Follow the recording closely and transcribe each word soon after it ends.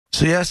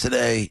So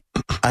yesterday,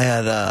 I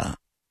had,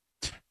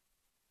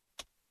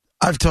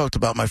 I've talked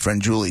about my friend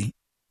Julie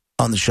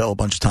on the show a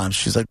bunch of times.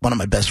 She's like one of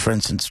my best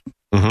friends since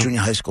junior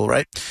high school,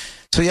 right?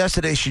 So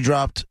yesterday, she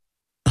dropped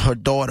her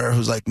daughter,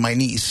 who's like my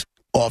niece,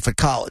 off at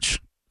college,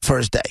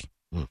 first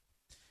day.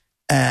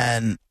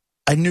 And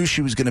I knew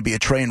she was going to be a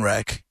train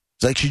wreck.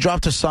 It's like she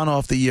dropped her son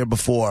off the year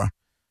before,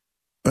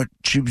 but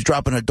she was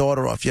dropping her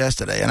daughter off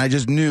yesterday, and I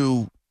just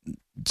knew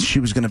she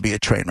was going to be a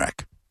train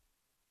wreck.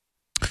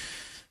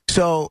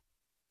 So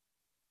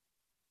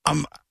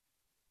I'm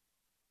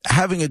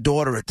having a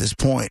daughter at this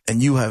point,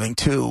 and you having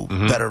two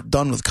that are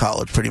done with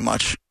college pretty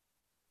much.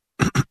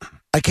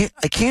 I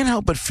can't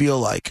help but feel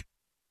like,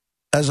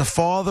 as a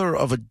father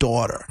of a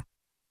daughter,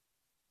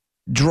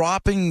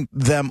 dropping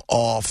them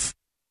off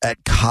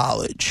at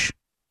college,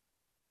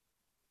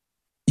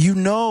 you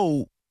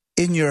know,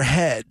 in your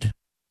head,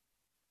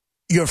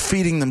 you're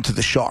feeding them to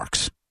the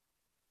sharks.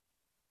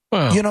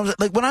 Well, You know,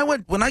 like when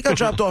I got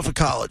dropped off at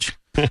college,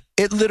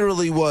 it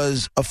literally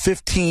was a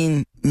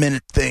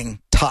 15-minute thing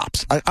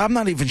tops. I'm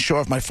not even sure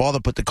if my father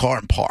put the car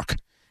in park.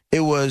 It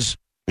was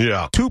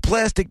two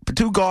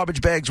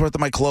garbage bags worth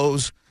of my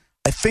clothes,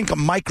 I think a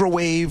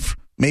microwave,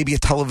 maybe a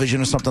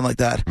television or something like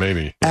that.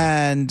 Maybe.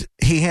 And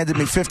he handed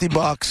me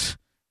 $50,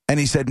 and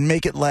he said,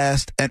 "Make it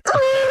last," and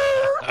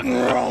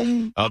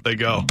out they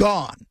go.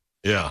 Gone.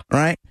 Yeah.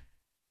 Right?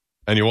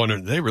 And you wonder,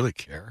 do they really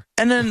care?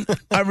 And then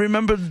I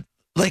remembered,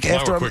 like,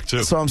 after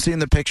I'm seeing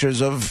the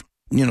pictures of,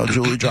 you know,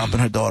 Julie dropping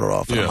her daughter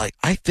off, and I'm like,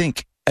 I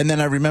think, and then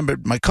I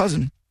remembered my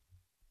cousin,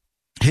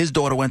 his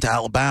daughter went to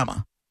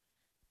Alabama,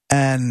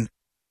 and,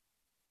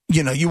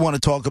 you know, you want to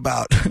talk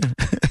about,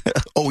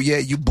 oh yeah,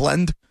 you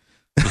blend?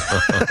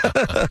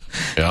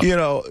 You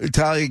know,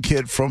 Italian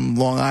kid from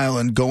Long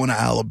Island going to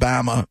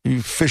Alabama,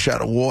 you fish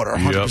out of water,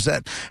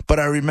 100%. But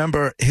I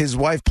remember his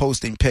wife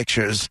posting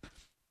pictures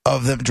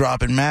of them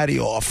dropping Maddie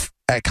off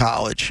at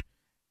college,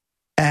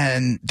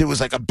 and there was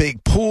like a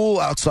big pool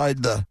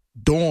outside the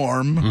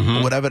dorm,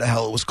 or whatever the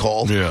hell it was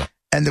called. Yeah.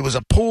 And there was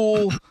a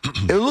pool.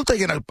 It looked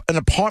like an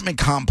apartment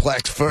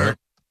complex for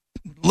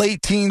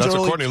late teens. That's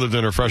what Courtney lived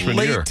in her freshman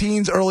year. Late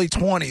teens, early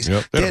 20s.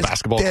 Yep. They had a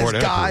basketball court.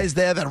 There's guys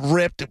there that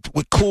ripped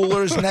with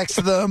coolers next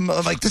to them.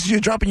 Like, this is you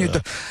dropping your...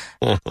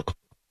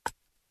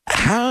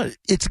 How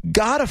it's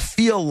got to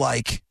feel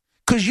like...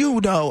 Because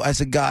you know,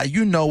 as a guy,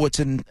 you know what's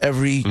in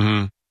every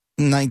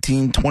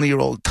 19,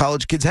 20-year-old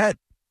college kid's head.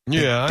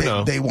 Yeah, I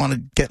know. They want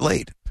to get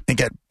laid and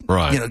get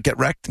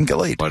wrecked and get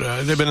laid.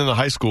 But they've been in the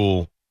high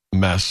school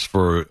mess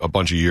for a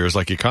bunch of years.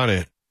 Like, you kind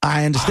of...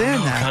 I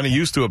understand that. Kind of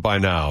used to it by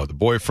now. The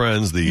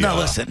boyfriends,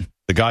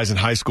 the guys in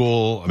high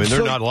school. I mean,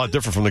 they're not a lot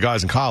different from the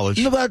guys in college.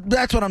 No,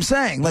 that's what I'm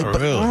saying. Like,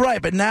 really.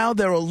 Right, but now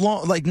they're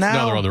alone. Like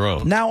now they're on their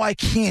own. Now I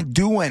can't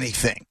do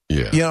anything.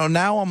 Yeah. You know,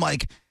 now I'm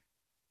like,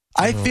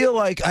 I feel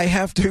like I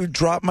have to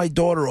drop my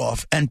daughter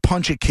off and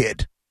punch a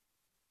kid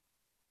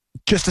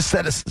just to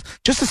set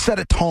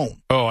a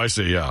tone. Oh, I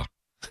see. Yeah.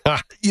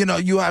 You know,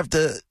 you have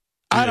to.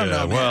 I don't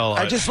know. Man. Well,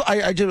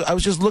 I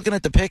was just looking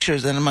at the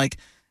pictures, and I'm like,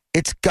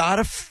 it's got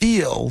to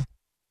feel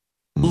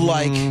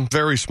like...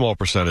 very small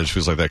percentage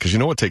feels like that. Because you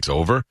know what takes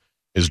over?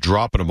 Is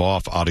dropping them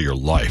off out of your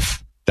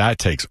life. That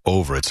takes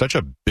over. It's such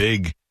a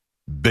big,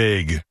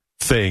 big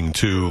thing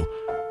to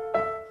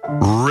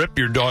rip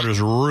your daughter's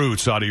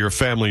roots out of your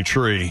family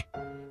tree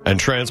and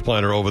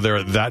transplant her over there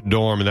at that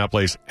dorm in that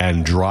place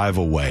and drive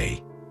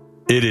away.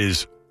 It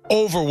is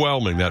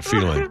overwhelming, that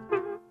feeling.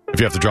 If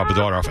you have to drop a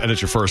daughter off, and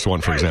it's your first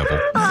one, for example.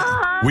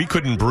 We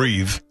couldn't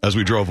breathe as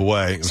we drove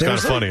away. It was kind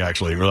of funny,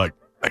 actually. We're like,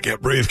 I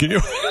can't breathe. Can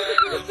you?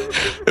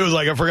 It was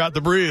like, I forgot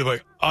to breathe.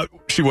 Like,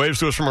 she waves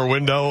to us from her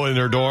window in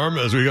her dorm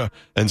as we go.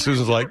 And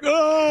Susan's like,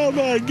 oh,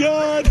 my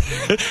God.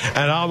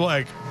 And I'm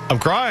like, I'm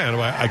crying. I'm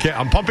like, I can't.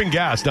 I'm pumping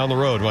gas down the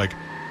road. I'm like,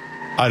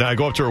 I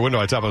go up to her window.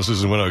 I tap on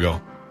Susan's window. I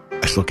go,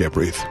 I still can't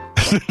breathe.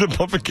 I'm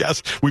pumping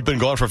gas. We've been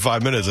gone for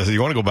 5 minutes. I said,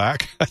 you want to go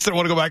back? I said, I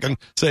want to go back and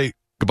say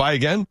goodbye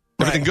again.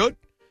 Everything good?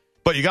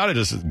 But you got to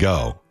just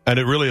go. And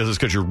it really is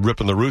because you're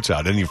ripping the roots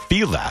out. And you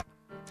feel that.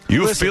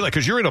 You feel it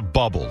because you're in a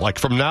bubble. Like,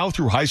 from now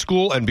through high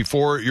school and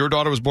before your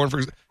daughter was born,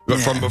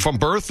 from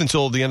birth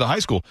until the end of high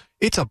school,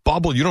 it's a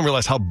bubble. You don't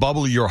realize how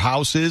bubbly your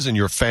house is and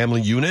your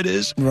family unit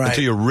is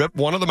until you rip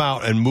one of them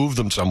out and move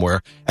them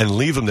somewhere and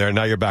leave them there. And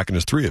now you're back in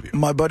there's three of you.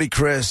 My buddy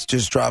Chris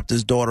just dropped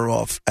his daughter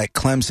off at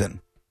Clemson.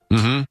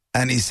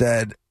 And he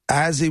said,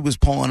 as he was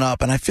pulling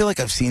up, and I feel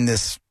like I've seen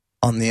this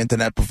on the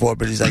internet before,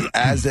 but he's like,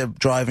 as they're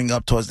driving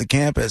up towards the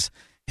campus,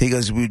 he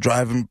goes, we were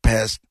driving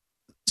past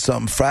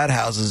some frat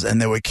houses,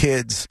 and there were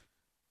kids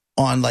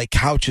on like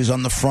couches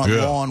on the front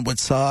lawn with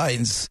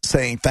signs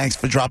saying, thanks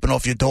for dropping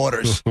off your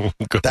daughters.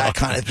 That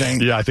kind of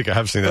thing. Yeah, I think I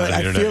have seen that on the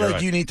internet. I feel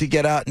like you need to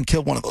get out and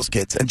kill one of those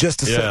kids, and just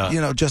to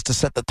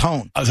set the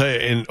tone. I'll tell you,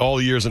 in all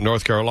the years in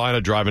North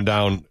Carolina, driving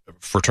down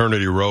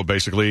Fraternity Row,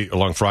 basically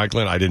along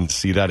Franklin, I didn't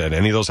see that at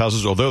any of those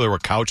houses, although there were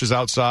couches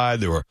outside.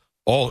 There were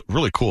all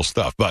really cool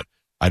stuff, but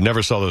I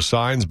never saw those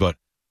signs. But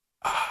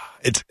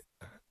it's,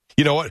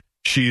 you know what?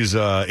 She's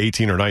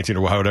 18 or 19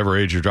 or whatever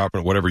age you're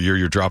dropping, whatever year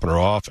you're dropping her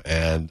off,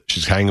 and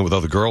she's hanging with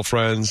other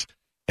girlfriends,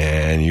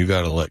 and you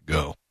got to let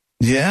go.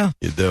 Yeah.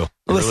 You do.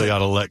 You really got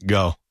to let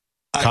go.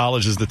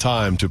 College is the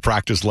time to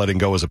practice letting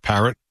go as a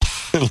parent,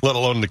 let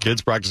alone the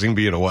kids practicing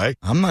being away.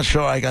 I'm not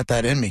sure I got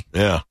that in me.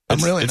 Yeah.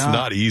 It's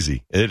not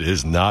easy. It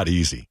is not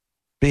easy.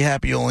 Be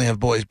happy you only have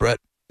boys, Brett.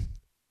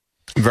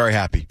 Very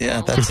happy.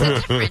 Yeah, that's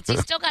it. You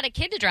still got a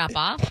kid to drop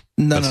off.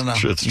 No.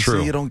 It's true.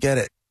 See, you don't get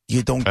it.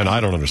 You don't. And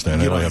I don't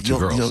understand. I only have two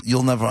girls.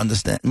 You'll never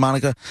understand.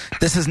 Monica,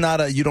 this is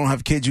not a you don't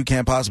have kids you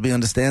can't possibly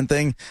understand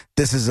thing.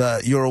 This is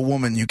a you're a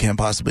woman you can't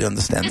possibly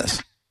understand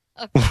this.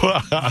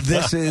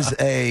 This is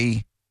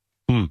a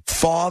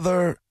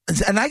father,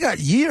 and I got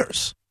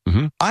years.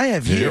 Mm-hmm. I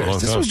have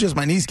years. This was just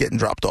my niece getting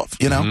dropped off,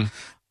 you know?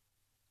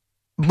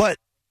 Mm-hmm. But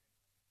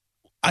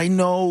I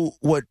know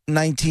what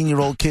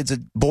 19-year-old kids,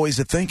 boys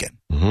are thinking.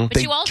 Mm-hmm.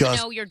 But you also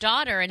know your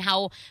daughter and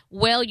how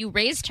well you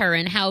raised her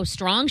and how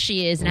strong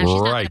she is and how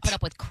she's not going to put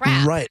up with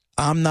crap. Right.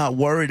 I'm not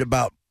worried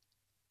about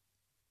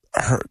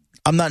her.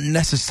 I'm not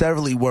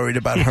necessarily worried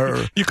about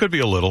her. You could be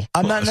a little.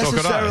 I'm not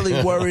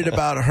necessarily worried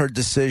about her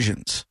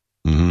decisions.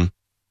 Mm-hmm.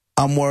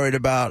 I'm worried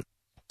about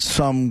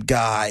some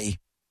guy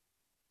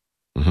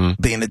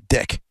being a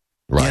dick.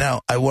 Right. You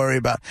know, I worry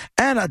about...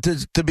 And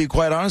to be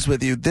quite honest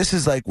with you, this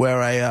is like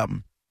where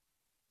I'd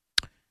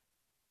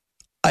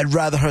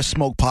rather her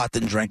smoke pot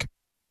than drink.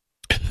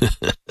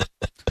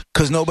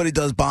 Because nobody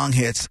does bong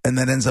hits and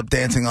then ends up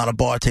dancing on a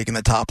bar taking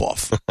the top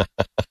off.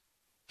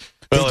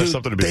 Well, there's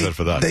something to be said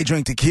for that. They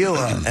drink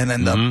tequila and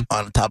end up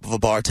on the top of a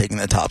bar taking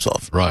their tops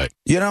off. Right.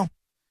 You know?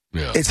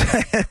 Yeah.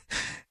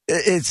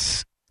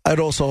 It's I'd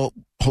also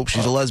hope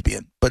she's a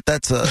lesbian, but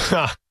that's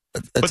a...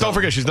 But don't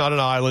forget, she's not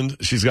an island.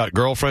 She's got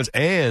girlfriends,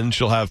 and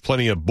she'll have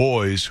plenty of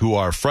boys who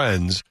are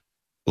friends.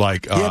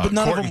 Like but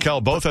Court and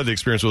Kel both had the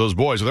experience with those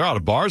boys. They're out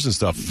of bars and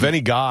stuff. If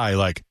any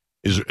guy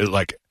is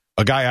a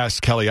guy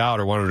asked Kelly out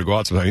or wanted her to go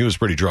out sometime, he was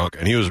pretty drunk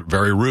and he was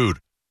very rude.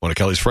 One of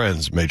Kelly's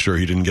friends made sure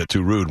he didn't get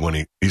too rude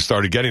when he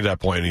started getting to that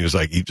point, and he was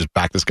like, he just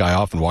backed this guy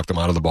off and walked him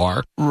out of the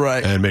bar,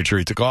 right, and made sure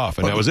he took off,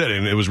 and that was it.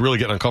 And it was really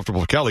getting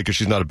uncomfortable for Kelly because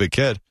she's not a big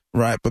kid.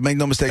 Right, but make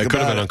no mistake about it. It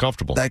could have been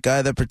uncomfortable. That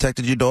guy that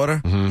protected your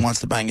daughter wants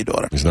to bang your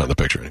daughter. He's not in the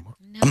picture anymore.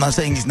 No. I'm not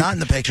saying he's not in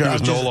the picture. He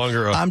was no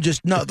longer.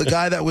 The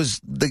guy that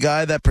was the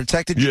guy that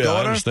protected your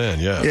daughter. I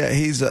understand. Yeah, yeah,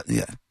 he's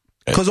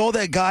because all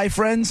their guy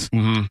friends,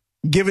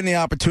 given the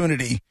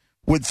opportunity,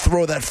 would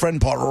throw that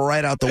friend part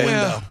right out the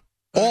window.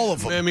 All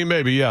of them. I mean,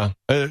 maybe, yeah.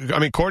 I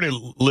mean, Courtney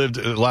lived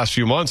the last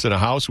few months in a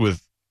house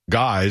with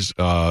guys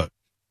that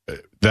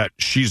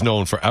she's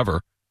known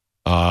forever.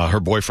 Her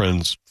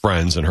boyfriend's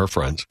friends and her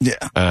friends. Yeah.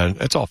 And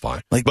it's all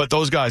fine. But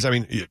those guys, I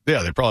mean,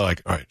 yeah, they're probably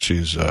like, all right,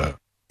 she's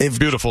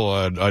beautiful.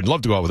 I'd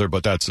love to go out with her,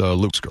 but that's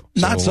Luke's girl.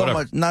 So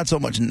not so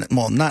much.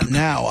 Well, not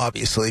now,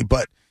 obviously,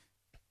 but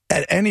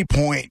at any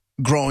point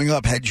growing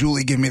up, had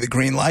Julie given me the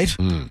green light.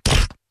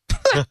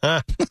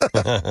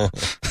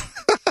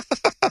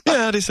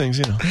 Yeah, these things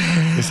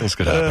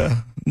could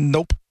happen.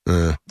 Nope.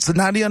 So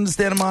now do you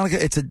understand,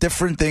 Monica? It's a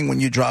different thing when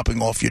you're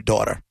dropping off your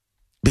daughter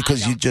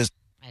because you just...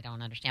 I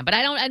don't understand, but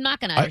I'm not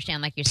going to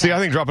understand like you said. See, I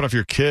think dropping off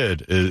your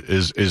kid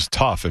is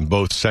tough in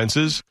both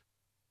senses.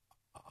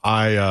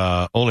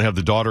 I only have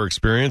the daughter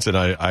experience, and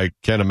I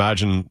can't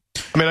imagine...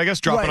 I mean, I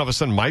guess dropping off a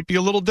son might be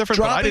a little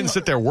different, but I didn't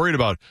sit there worried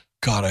about,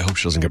 God, I hope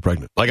she doesn't get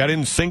pregnant. Like, I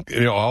didn't think,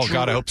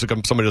 God, I hope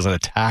somebody doesn't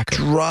attack her.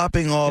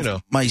 Dropping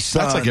off my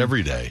son... That's like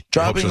every day.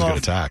 I hope she doesn't get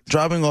attacked.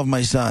 Dropping off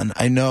my son,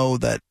 I know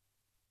the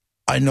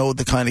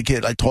kind of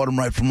kid. I taught him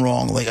right from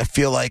wrong. Like, I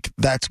feel like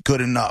that's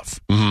good enough.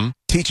 Mm-hmm.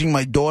 Teaching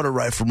my daughter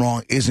right from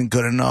wrong isn't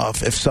good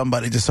enough if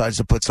somebody decides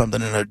to put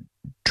something in her...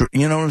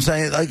 You know what I'm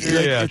saying?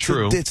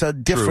 True. It's a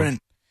different...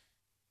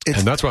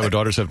 And that's why my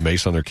daughters have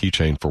mace on their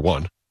keychain, for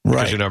one.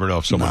 Because you never know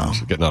if someone's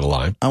getting out of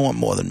line. I want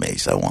more than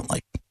mace. I want,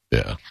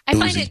 I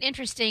find it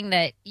interesting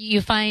that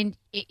you find,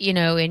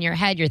 in your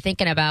head, you're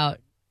thinking about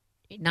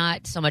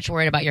not so much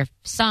worried about your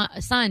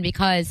son,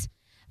 because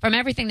from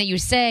everything that you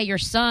say, your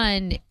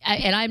son,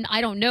 and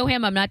I don't know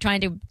him, I'm not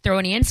trying to throw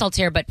any insults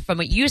here, but from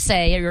what you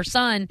say, your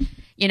son,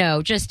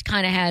 just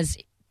kind of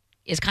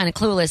is kind of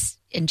clueless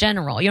in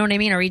general. You know what I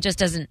mean? Or he just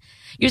doesn't...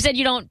 You said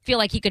you don't feel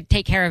like he could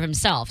take care of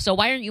himself. So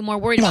why aren't you more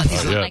worried about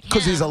someone like him?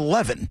 Because he's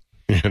 11.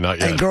 Yeah, not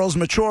yet. And girls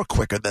mature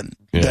quicker than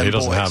he doesn't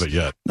boys. have it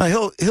yet.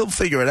 No, he'll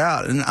figure it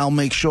out, and I'll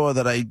make sure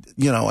that I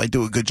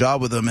do a good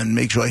job with him and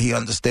make sure he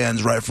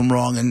understands right from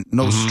wrong and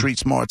knows street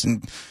smarts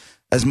and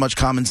as much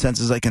common sense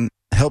as I can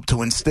help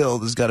to instill.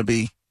 There's got to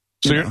be...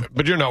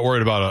 But you're not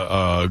worried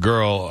about a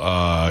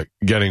girl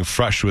getting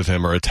fresh with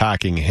him or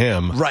attacking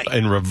him. Right.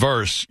 In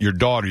reverse, your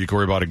daughter, you can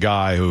worry about a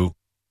guy who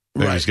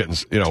is getting,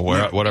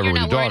 whatever with your daughter. You're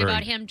not worried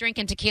about him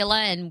drinking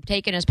tequila and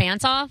taking his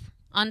pants off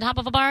on top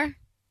of a bar?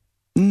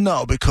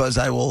 No, because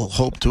I will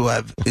hope to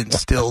have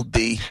instilled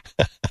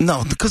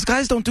No, because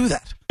guys don't do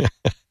that.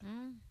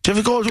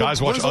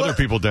 Guys watch other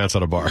people dance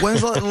on a bar.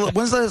 When's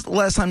the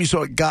last time you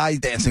saw a guy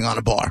dancing on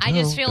a bar? I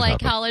just feel like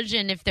college,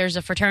 and if there's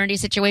a fraternity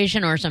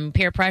situation or some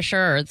peer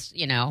pressure, or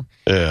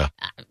Yeah.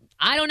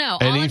 I don't know.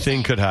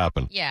 Anything could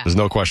happen. Yeah. There's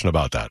no question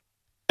about that.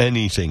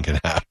 Anything can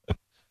happen.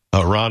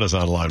 Ron is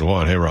on line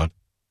one. Hey, Ron.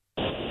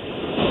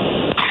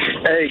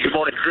 Hey, good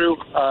morning, crew.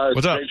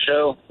 What's up? Great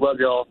show. Love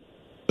y'all.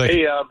 Thank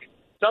you.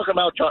 talking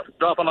about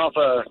dropping off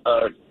a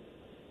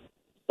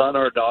son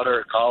or a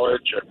daughter at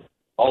college and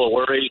all the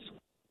worries.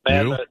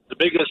 Man, the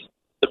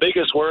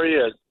biggest worry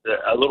is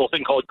a little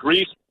thing called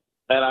grief.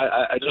 And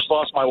I just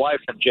lost my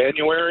wife in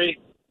January,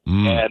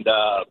 and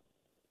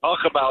talk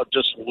about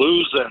just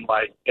losing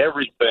like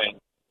everything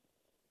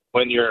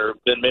when you're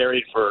been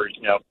married for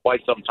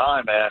quite some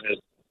time, man.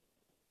 It's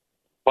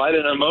quite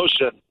an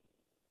emotion.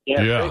 You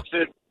can't fix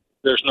it.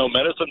 There's no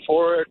medicine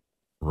for it.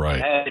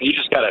 Right. And you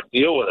just got to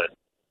deal with it.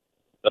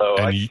 So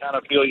I kind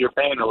of feel your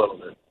pain a little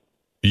bit.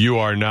 You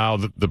are now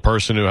the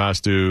person who has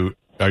to.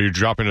 Are you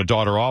dropping a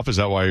daughter off? Is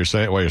that why you're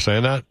saying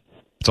that?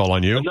 It's all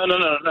on you? No.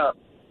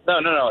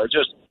 It's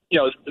just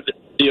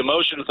the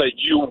emotions that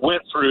you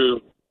went through,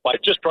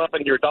 like just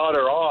dropping your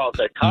daughter off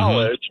at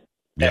college,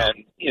 and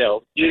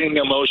getting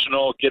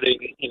emotional, getting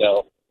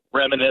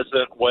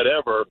reminiscent,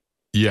 whatever.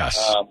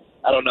 Yes.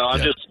 I don't know.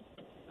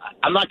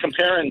 I'm not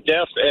comparing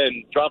death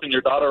and dropping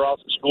your daughter off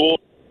at school.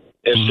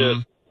 It's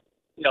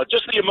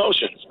just the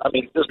emotions. I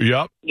mean,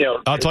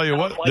 I'll tell you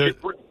what.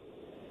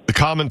 The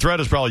common thread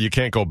is probably you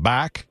can't go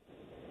back.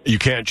 You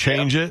can't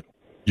change it.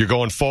 You're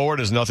going forward.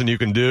 There's nothing you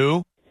can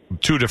do.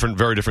 Two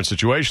very different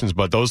situations,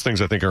 but those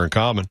things I think are in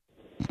common.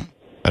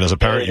 And as a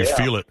parent, you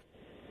feel it.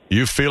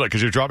 You feel it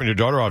because you're dropping your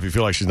daughter off. You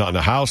feel like she's not in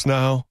the house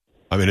now.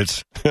 I mean,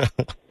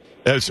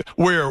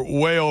 we're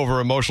way over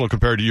emotional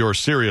compared to your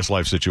serious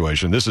life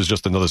situation. This is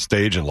just another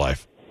stage in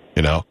life,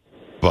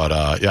 But,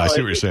 I see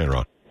what you're saying,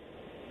 Ron.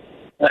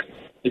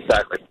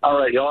 Exactly. All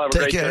right, y'all have a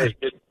great day.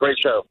 Great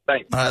show.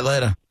 Thanks. All right,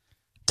 later.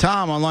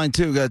 Tom on line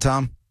 2. Go ahead,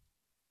 Tom.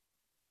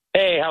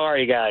 Hey, how are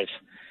you guys?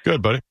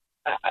 Good, buddy.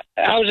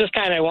 I was just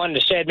kind of wanting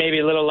to shed maybe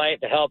a little light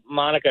to help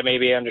Monica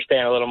maybe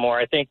understand a little more.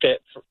 I think that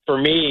for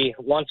me,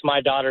 once my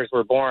daughters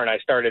were born, I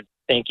started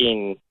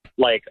thinking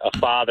like a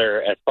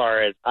father as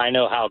far as I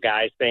know how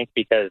guys think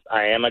because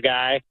I am a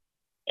guy.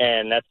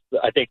 And that's,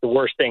 I think, the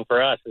worst thing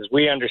for us is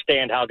we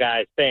understand how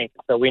guys think.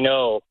 So we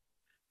know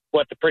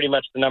what pretty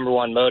much the number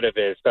one motive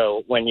is.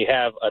 So when you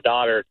have a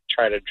daughter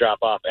try to drop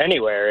off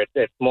anywhere,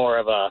 it's more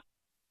of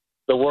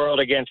the world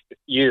against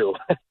you,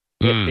 it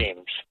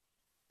seems.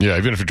 Yeah,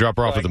 even if you drop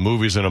her off at the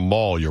movies in a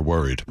mall, you're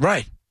worried.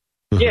 Right.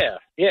 Yeah.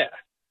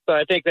 So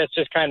I think that's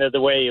just kind of the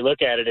way you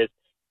look at it is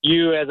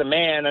you as a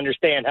man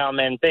understand how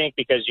men think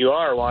because you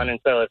are one. And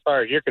so as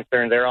far as you're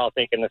concerned, they're all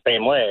thinking the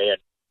same way.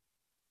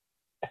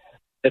 And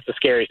it's a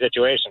scary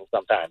situation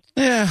sometimes.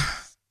 Yeah.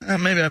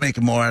 Maybe I'm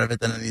making more out of it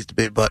than it needs to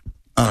be, but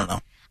I don't know.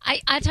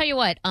 I tell you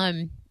what,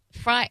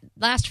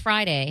 last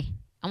Friday,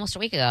 almost a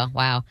week ago,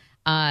 wow,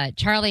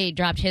 Charlie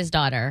dropped his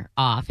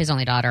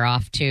only daughter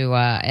off to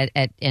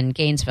in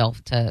Gainesville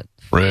to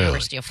the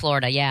University of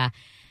Florida, yeah.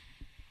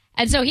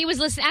 And so he was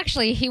listening.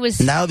 Actually, he was.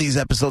 Now these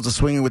episodes of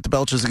Swinging with the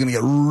Belchers are going to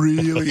get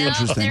really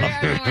interesting.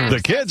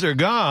 The kids are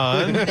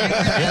gone.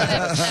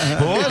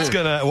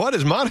 What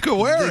is Monica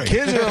wearing? The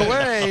kids are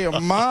away.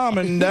 Mom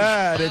and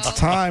Dad, it's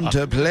time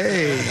to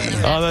play.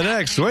 On the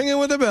next Swinging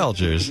with the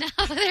Belchers.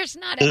 No, there's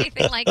not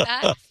anything like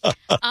that.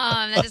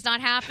 That does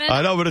not happen.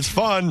 I know, but it's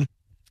fun.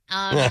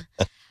 But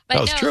that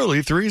was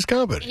truly Three's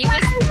Company.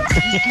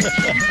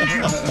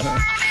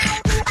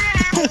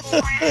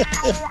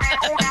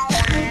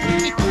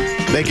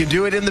 They can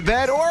do it in the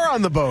bed or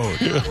on the boat.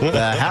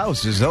 The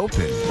house is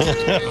open.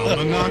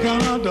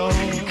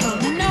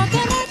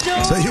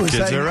 So you were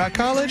Kids saying, are at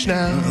college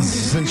now.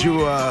 Since you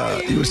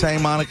were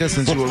saying, Monica,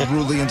 since you were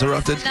rudely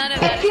interrupted. None of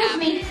that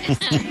happened.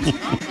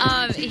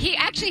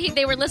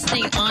 They were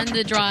listening on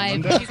the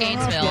drive to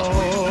Gainesville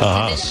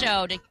to this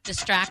show to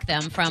distract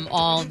them from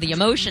all the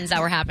emotions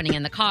that were happening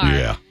in the car.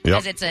 Yeah,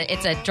 because it's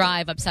a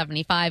drive up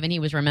 75, and he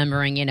was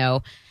remembering,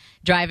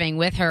 driving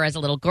with her as a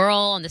little girl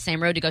on the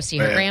same road to go see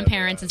her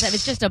grandparents and stuff.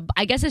 It's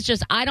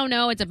just I don't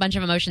know. It's a bunch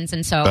of emotions.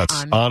 And so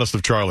that's honest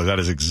of Charlie. That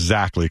is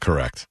exactly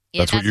correct.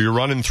 Yeah, that's what you're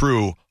running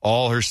through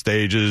all her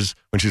stages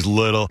when she's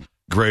little,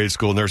 grade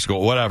school, nursery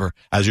school, whatever,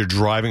 as you're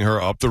driving her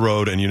up the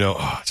road and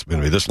it's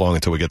going to be this long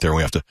until we get there and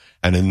we have to,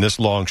 and in this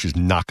long, she's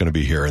not going to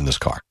be here in this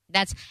car.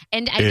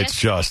 It's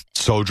just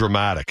so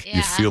dramatic. Yeah,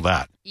 you feel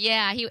that.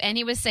 Yeah,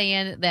 he was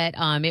saying that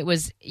it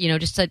was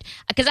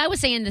because I was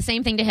saying the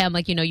same thing to him,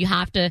 like you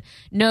have to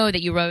know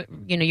that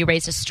you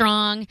raised a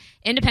strong,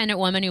 independent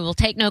woman who will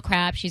take no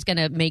crap. She's going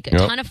to make a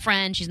ton of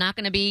friends. She's not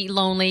going to be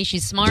lonely.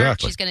 She's smart.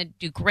 Exactly. She's going to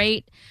do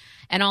great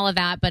and all of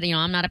that. But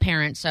I'm not a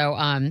parent, so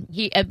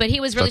he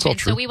was really big.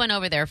 So we went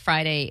over there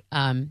Friday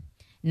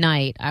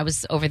night. I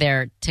was over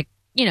there to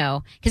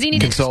because he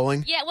needed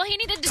consoling. Yeah, well, he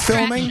needed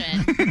distraction.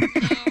 Filming.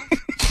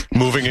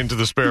 Moving into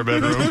the spare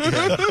bedroom.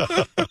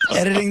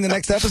 Editing the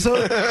next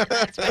episode.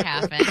 That's what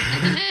happened.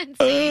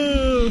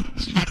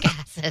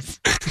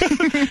 Jackasses.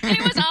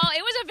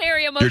 It was a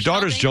very emotional. Your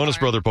daughter's Jonas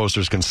Brother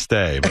posters can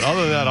stay, but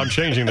other than that, I'm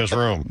changing this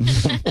room.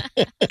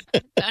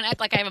 Don't act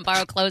like I haven't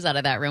borrowed clothes out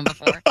of that room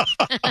before.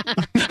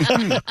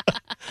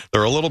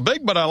 They're a little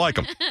big, but I like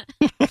them.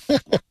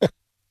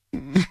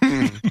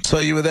 So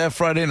you were there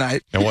Friday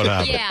night. And what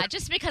happened? Yeah,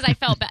 just because I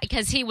felt bad,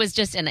 because he was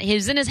in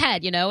his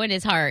head, in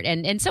his heart,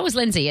 and so was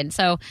Lindsay. And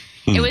so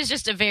it was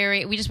just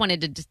we just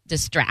wanted to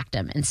distract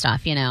him and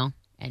stuff, And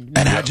And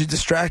how'd you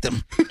distract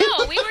him?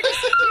 No, we were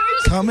just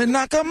come and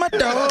knock on my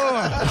door.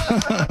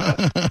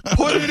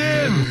 Put it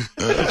in.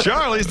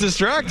 Charlie's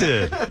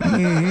distracted.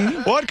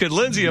 Mm-hmm. What could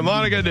Lindsay and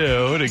Monica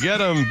do to get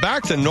him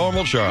back to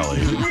normal Charlie?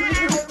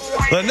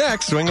 The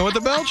next, swinging with the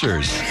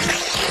Belchers.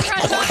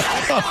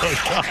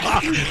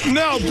 Oh,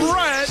 no,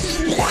 Brett.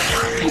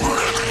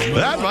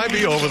 That might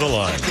be over the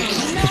line.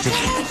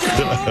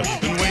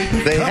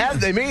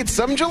 They made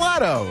some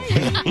gelato.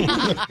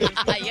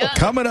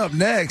 Coming up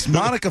next,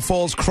 Monica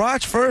falls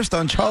crotch first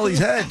on Charlie's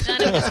head.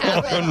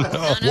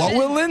 What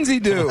will Lindsay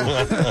do?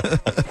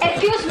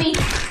 Excuse me.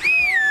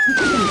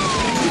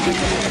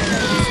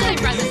 I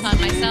brought this on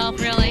myself,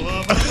 really.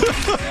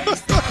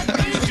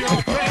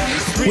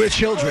 We're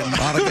children,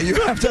 Monica. You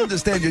have to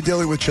understand you're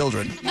dealing with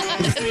children.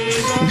 Tried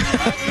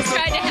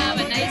to have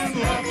a nice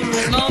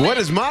moment. What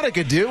does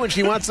Monica do when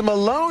she wants some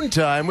alone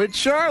time with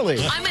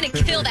Charlie? I'm going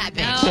to kill that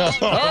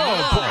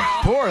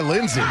bitch. Poor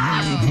Lindsay.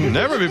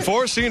 Never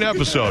before seen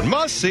episode.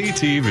 Must see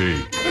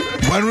TV.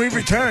 When we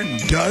return,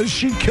 does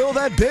she kill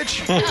that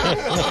bitch?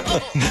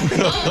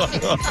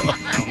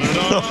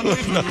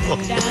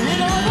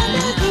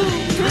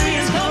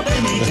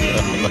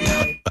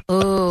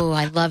 Ooh,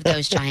 I love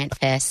those giant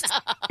fists.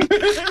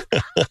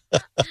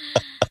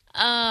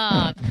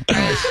 Oh,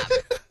 crap.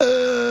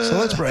 So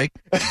let's break.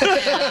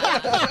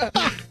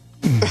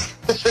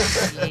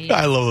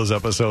 I love those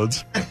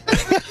episodes.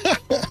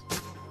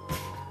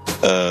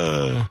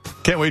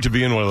 Can't wait to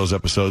be in one of those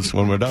episodes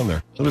when we're down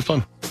there. It'll be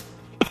fun.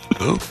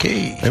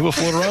 Okay. Maybe we'll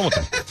float around with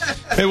them.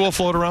 Maybe we'll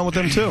float around with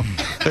them, too.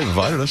 They've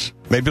invited us.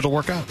 Maybe it'll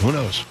work out. Who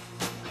knows?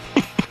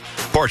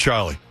 Poor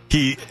Charlie.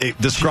 He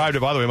described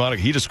it, by the way,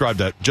 Monica, he described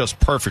that just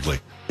perfectly.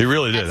 He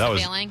really did. That's the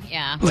feeling,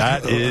 yeah.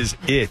 That is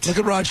it. Look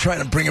at Raj trying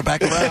to bring her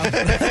back around.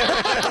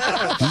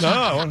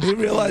 No. He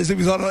realized he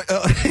was on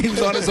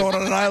his own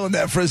on an island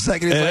there for a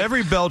second. In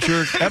every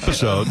Belcher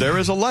episode, there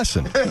is a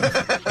lesson.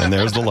 And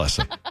there's the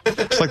lesson.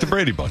 It's like the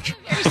Brady Bunch.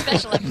 Very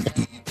special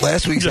episode.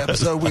 Last week's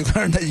episode, we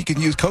learned that you can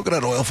use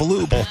coconut oil for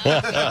lube.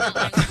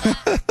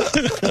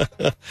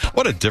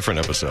 What a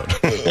different episode.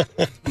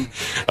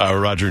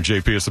 Roger and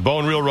JP, it's the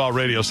Bone Real Raw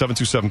Radio,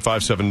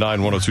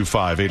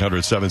 727-579-1025,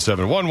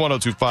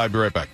 800-771-1025. Be right back.